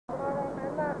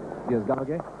Here's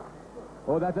Gamage.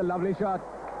 Oh, that's a lovely shot.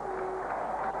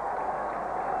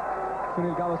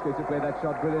 Sunil Gavaskar used to play that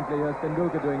shot brilliantly. Here's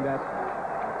Tendulkar doing that.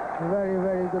 Very,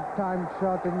 very good timed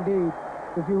shot indeed.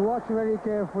 If you watch very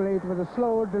carefully, it was a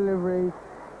slow delivery,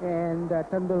 and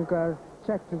Tendulkar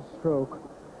checked his stroke.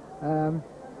 And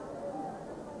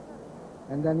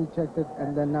then he checked it,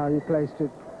 and then now he placed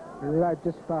it right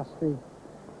just past the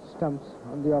stumps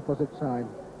on the opposite side.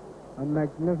 A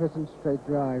magnificent straight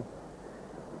drive.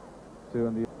 Two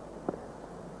on the...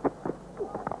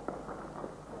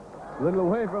 A little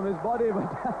away from his body, but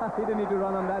he didn't need to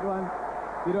run on that one.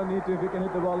 You don't need to if you can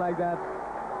hit the ball like that.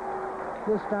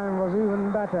 This time was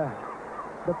even better.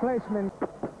 The placement...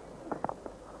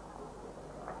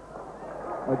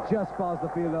 just past the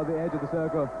field on the edge of the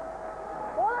circle.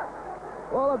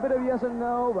 Well, a bit of yes and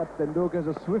no, but Tendulkar is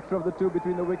a swifter of the two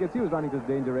between the wickets. He was running to the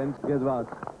danger end. Here's Vas.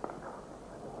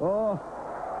 Oh,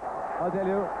 I'll tell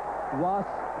you, Vas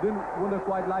wouldn't have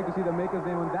quite liked to see the maker's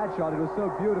name on that shot. It was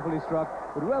so beautifully struck,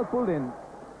 but well pulled in.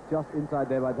 Just inside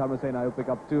there by Dharma Sena. He'll pick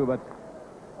up two, but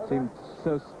seemed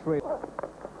so straight.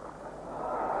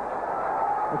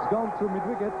 It's gone through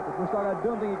mid-wicket. But Mushtaq, I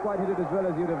don't think he quite hit it as well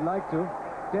as you'd have liked to.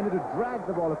 Tended to drag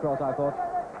the ball across, I thought.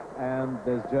 And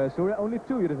there's Jayasuriya. Only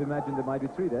two, you'd have imagined there might be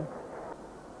three there.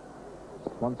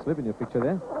 Just one slip in your picture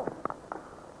there.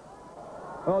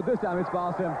 Oh, this time it's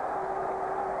past him.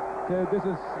 So this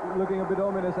is looking a bit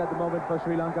ominous at the moment for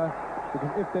Sri Lanka,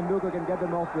 because if Tendulkar can get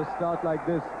them off to a start like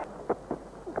this.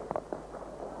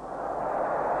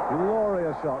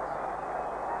 Glorious shot.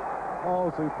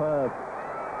 Oh, superb.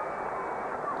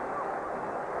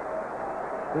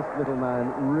 This little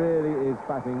man really is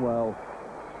batting well.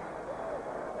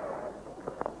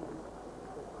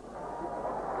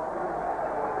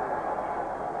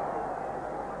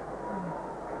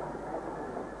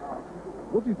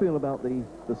 What do you feel about the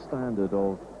standard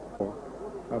of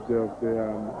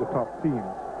the top teams?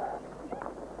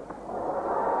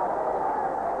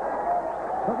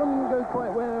 That one didn't go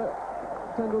quite where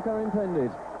Tendulkar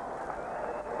intended.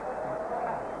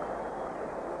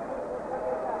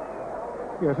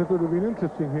 Yes, it would have been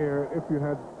interesting here if you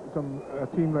had a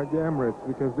team like the Emirates,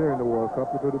 because they're in the World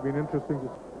Cup. It would have been interesting to...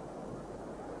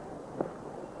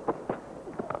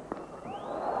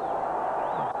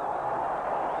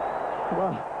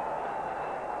 Well,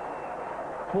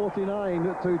 49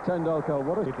 to Tendulkar.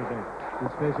 What a...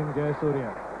 He's facing Jayasuriya.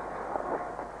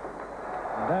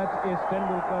 That is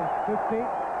Tendulkar 50.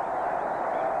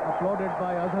 Applauded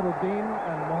by Azharuddin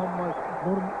and Mohammad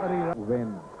Nur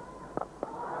Win.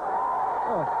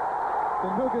 Oh,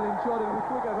 Tendulkar ensured it'll be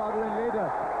quicker rather than later.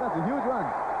 That's a huge run.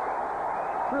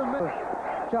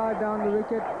 Charge down the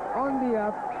wicket, on the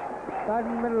up, right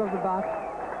in the middle of the bat,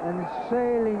 and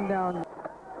sailing down.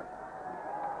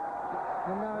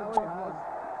 And now he has.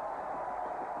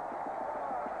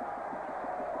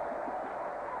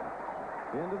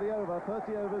 The end of the over,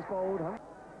 30 overs bowled.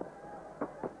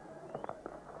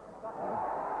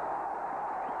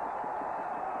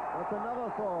 That's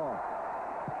another four.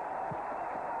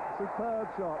 Superb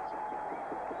shot.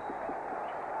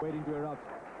 Waiting to erupt.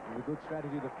 With a good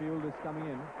strategy, the field is coming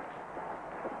in.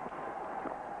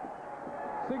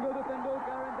 Single to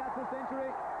Tendulkar, and that's a century.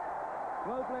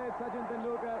 Well played, Sachin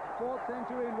Tendulkar. Fourth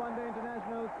century in one-day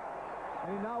internationals.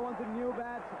 And he now wants a new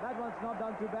bat. That one's not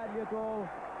done too badly at all.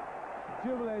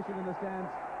 Jubilation in the stands.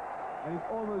 And he's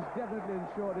almost definitely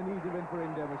ensured an easy win for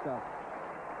India, Mushtaq.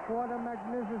 What a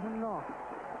magnificent knock.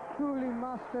 Truly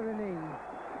master innings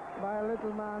by a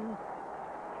little man.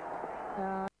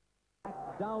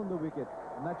 Down the wicket,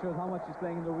 and that shows how much he's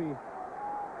playing in the wheel.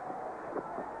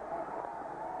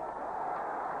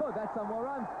 Oh, that's some more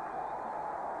runs.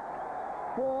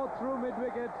 4 through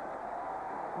mid-wicket.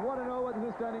 What an over this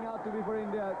is turning out to be for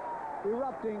India.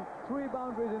 Erupting, 3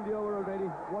 boundaries in the over already.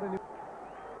 What an...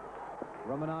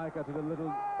 Ramanayaka to the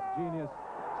little genius.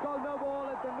 It's called no ball,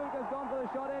 and Tendulkar's gone for the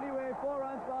shot anyway. 4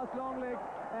 runs past long leg,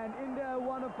 and India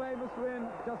won a famous win.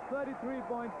 Just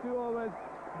 33.2 overs.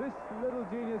 This little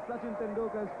genius, Sachin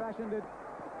Tendulkar, has fashioned it.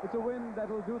 It's a win that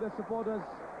will do the supporters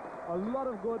a lot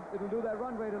of good. It will do their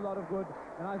run rate a lot of good.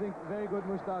 And I think very good,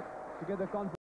 Mushtaq, to get the confidence.